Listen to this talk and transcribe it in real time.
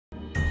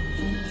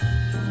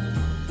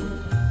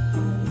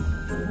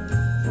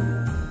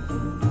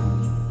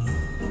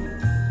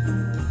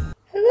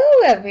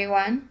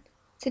everyone!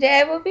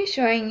 Today I will be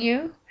showing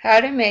you how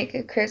to make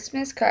a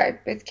Christmas card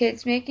with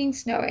kids making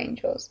snow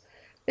angels.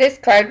 This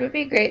card would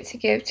be great to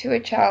give to a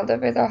child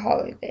over the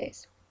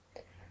holidays.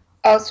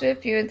 Also,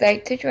 if you would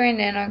like to join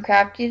in on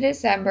Crafty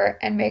December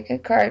and make a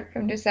card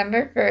from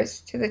December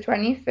 1st to the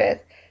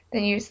 25th,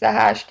 then use the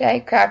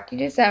hashtag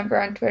Craftydecember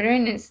on Twitter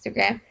and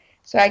Instagram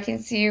so I can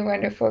see your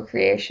wonderful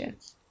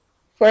creations.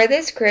 For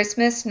this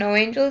Christmas snow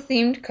angel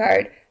themed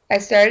card, I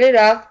started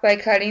off by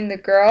cutting the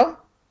girl,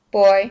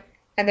 boy,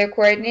 and their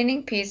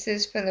coordinating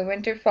pieces from the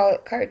winter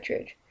frolic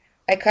cartridge.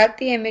 I cut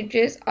the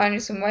images onto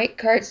some white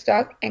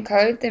cardstock and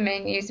colored them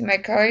in using my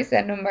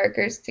Colourzendo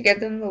markers to give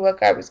them the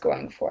look I was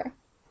going for.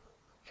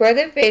 For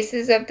the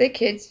faces of the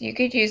kids, you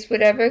could use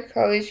whatever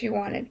colors you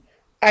wanted.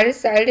 I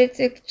decided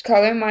to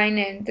color mine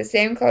in the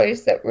same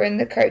colors that were in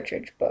the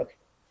cartridge book.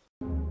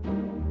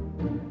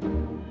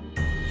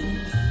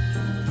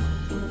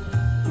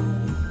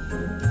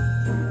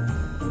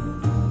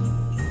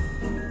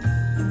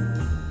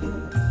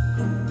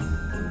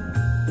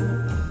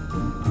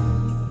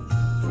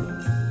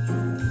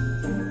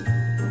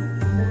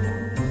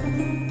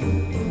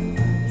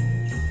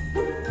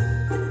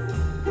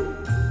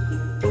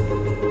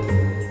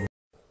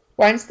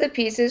 Once the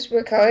pieces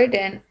were colored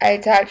in, I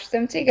attached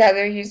them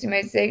together using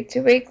my Zig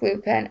 2-way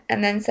glue pen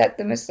and then set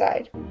them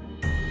aside.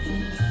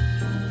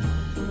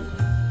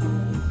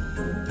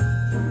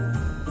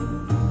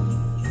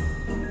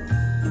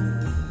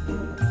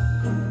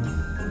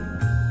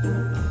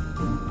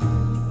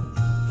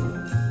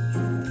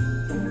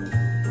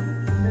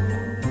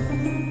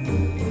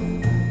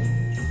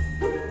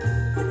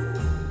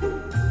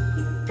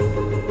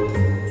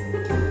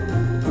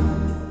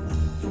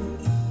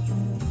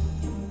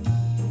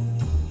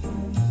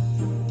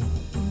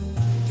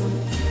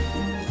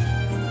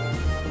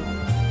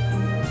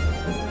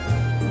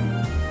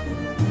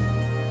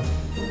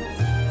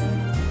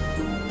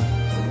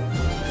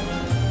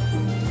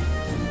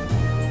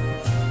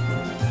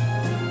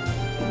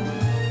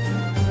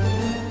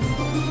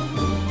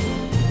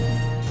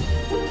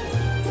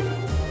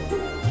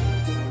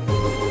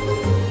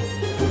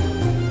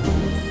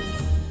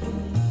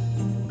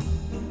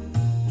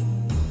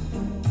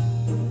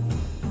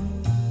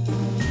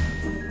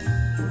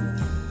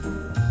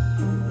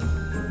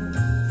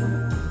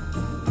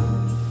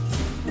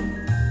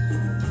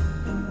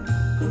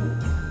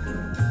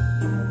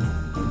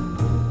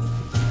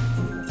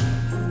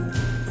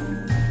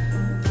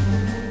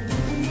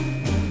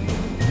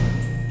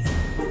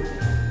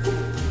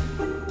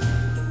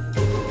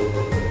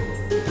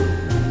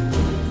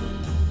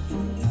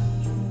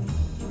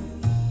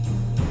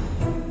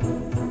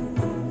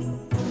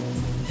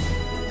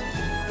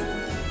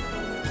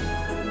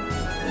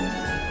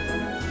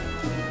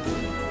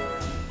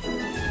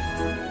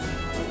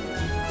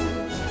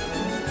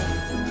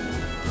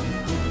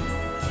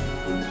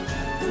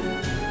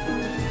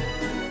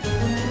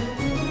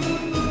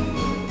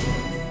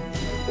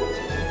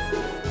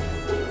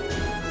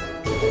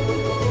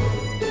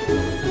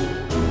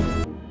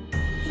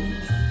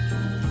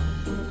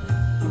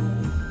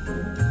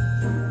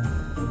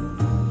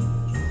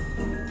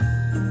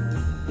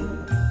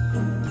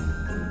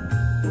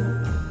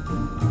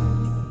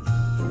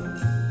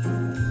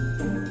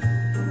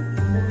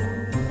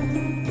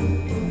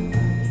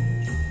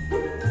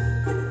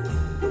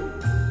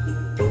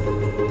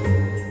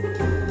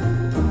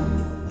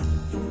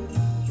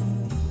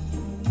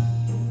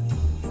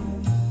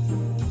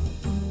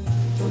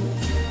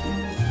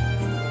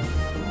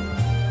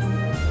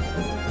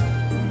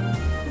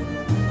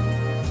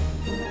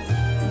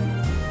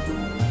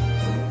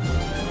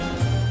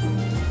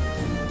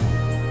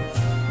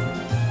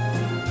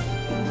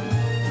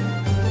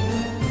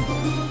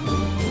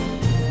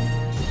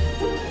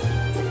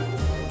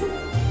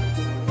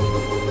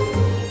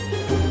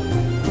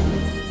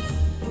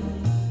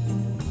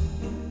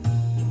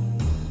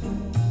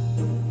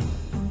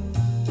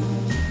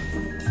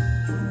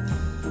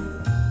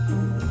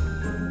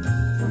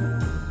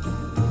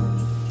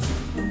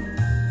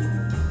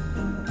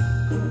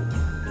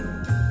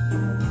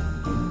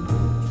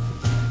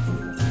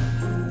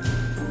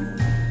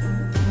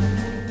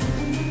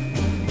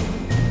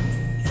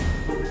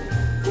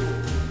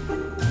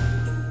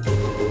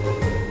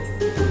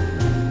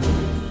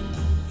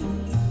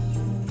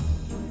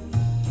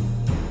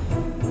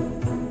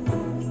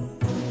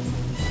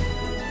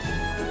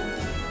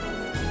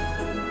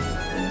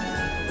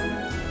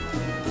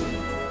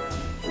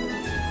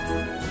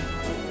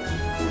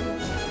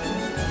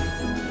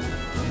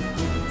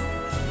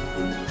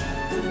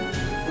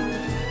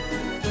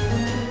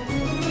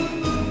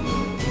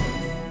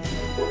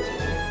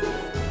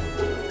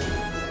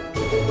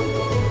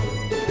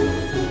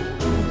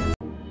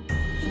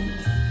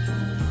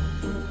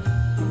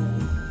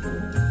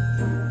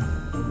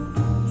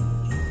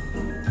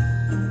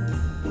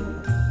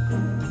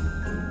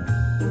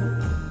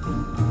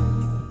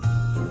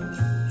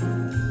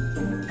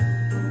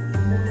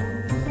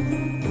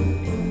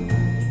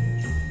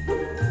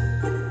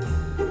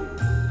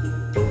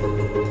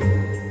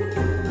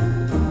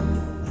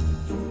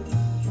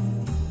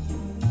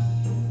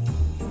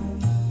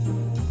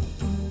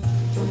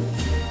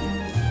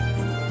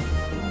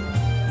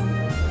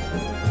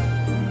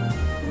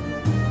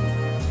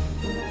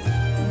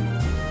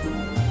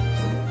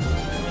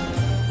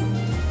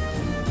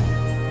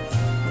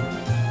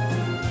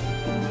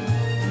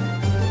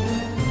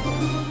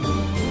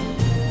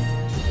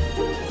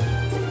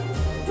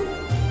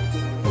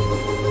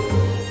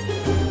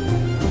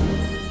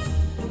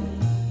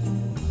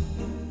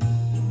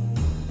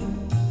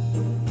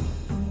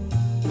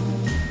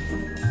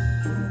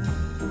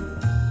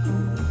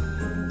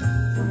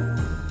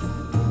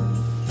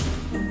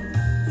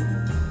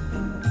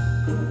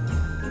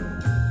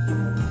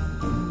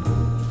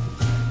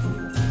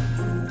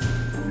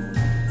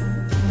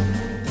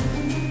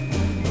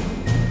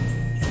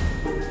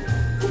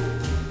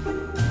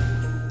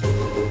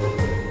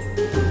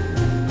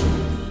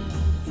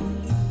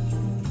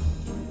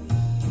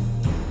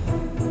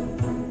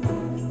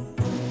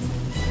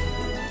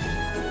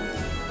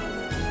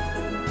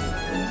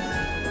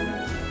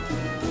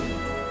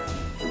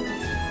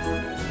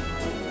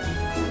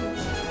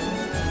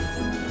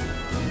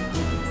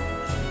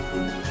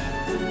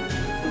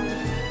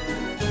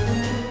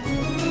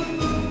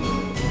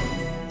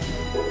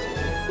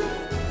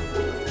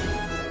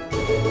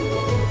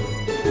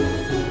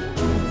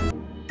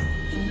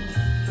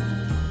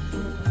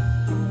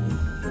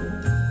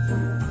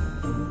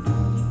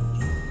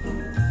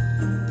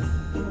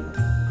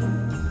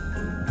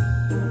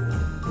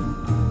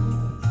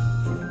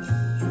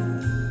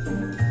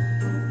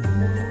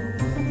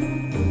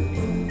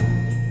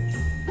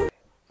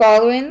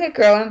 Following the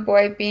girl and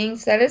boy being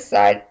set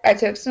aside, I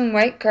took some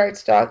white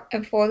cardstock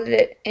and folded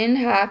it in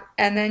half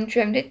and then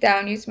trimmed it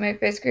down using my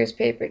Fiskars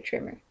paper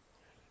trimmer.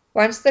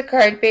 Once the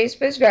card base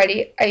was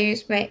ready, I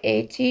used my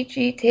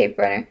ATG tape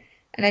runner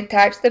and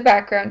attached the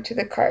background to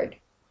the card.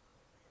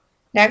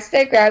 Next,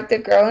 I grabbed the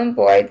girl and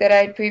boy that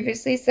I had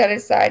previously set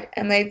aside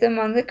and laid them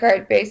on the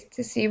card base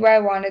to see where I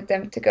wanted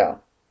them to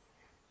go.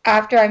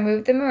 After I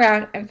moved them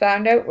around and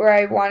found out where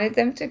I wanted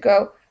them to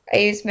go, I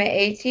used my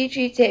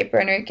ATG tape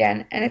runner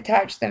again and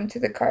attached them to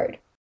the card.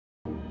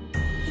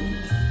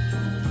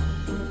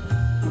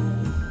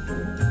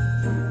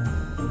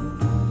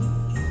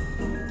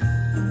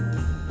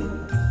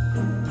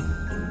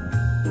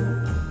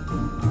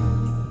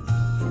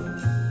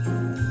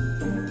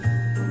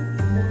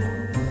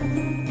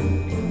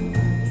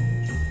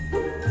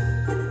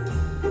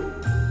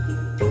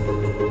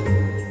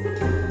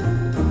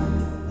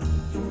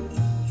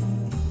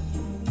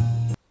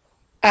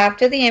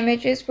 After the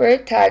images were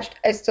attached,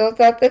 I still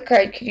thought the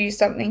card could use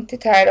something to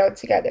tie it all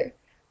together.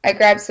 I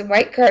grabbed some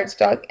white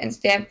cardstock and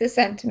stamped the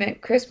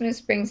sentiment "Christmas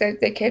brings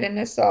out the kid in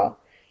us all"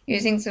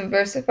 using some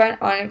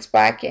VersaFont Onyx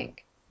black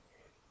ink.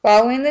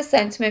 Following the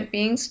sentiment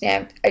being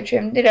stamped, I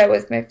trimmed it out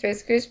with my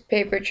Fiskars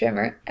paper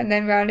trimmer and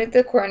then rounded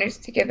the corners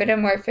to give it a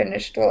more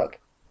finished look.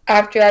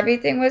 After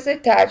everything was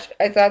attached,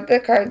 I thought the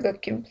card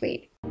looked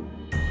complete.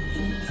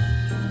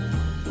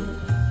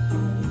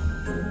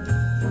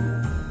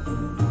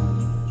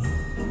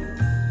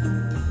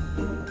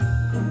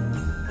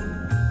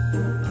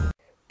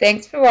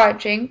 Thanks for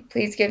watching.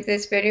 Please give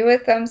this video a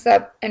thumbs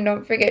up and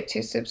don't forget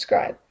to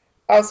subscribe.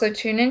 Also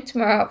tune in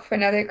tomorrow for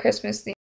another Christmas theme.